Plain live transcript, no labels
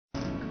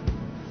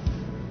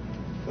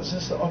was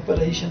just an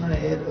operation I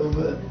had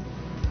over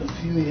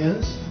a few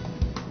years.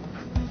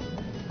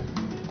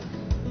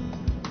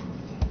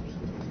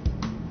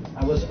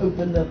 I was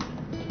opened up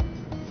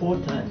 4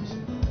 times.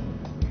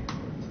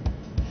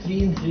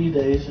 3 in 3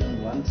 days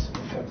and once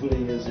a couple of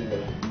years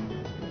ago.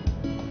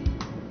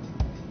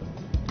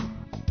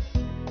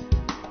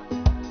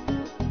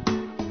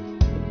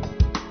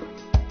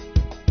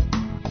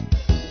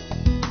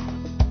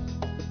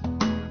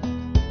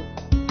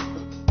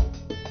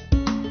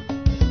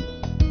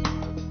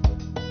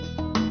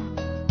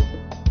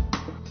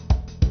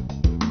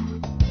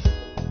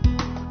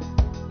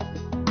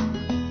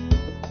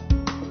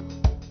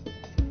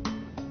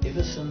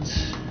 Ever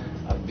since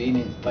I've been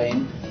in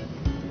pain,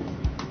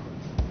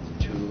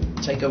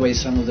 to take away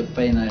some of the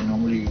pain I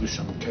normally use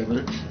some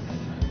tablets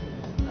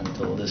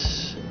until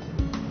this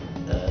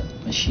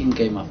machine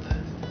came up,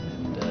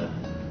 and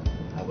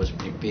I was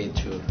prepared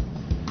to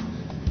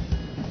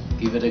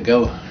give it a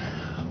go.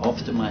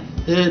 After my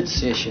 3rd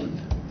session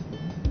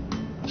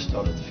I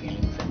started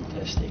feeling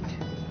fantastic.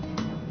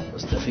 It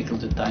was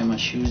difficult to tie my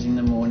shoes in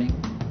the morning,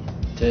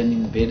 turn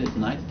in bed at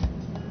night.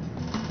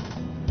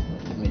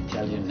 Let me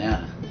tell you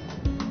now,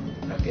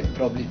 I can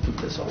probably put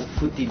this whole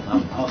foot in my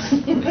mouth.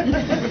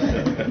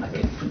 I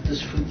can put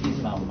this foot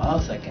in my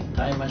mouth, I can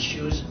tie my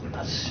shoes,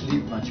 I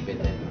sleep much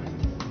better at night.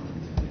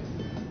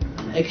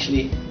 I'm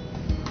actually,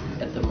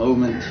 at the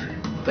moment,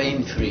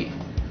 pain-free.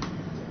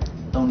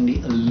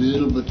 Only a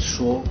little bit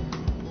sore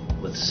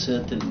with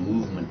certain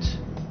movements,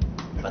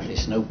 but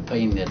there's no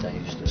pain that I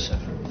used to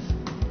suffer with.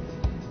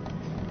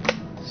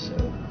 So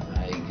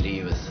I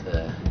agree with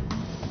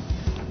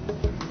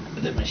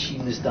the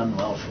machine has done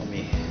well for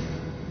me.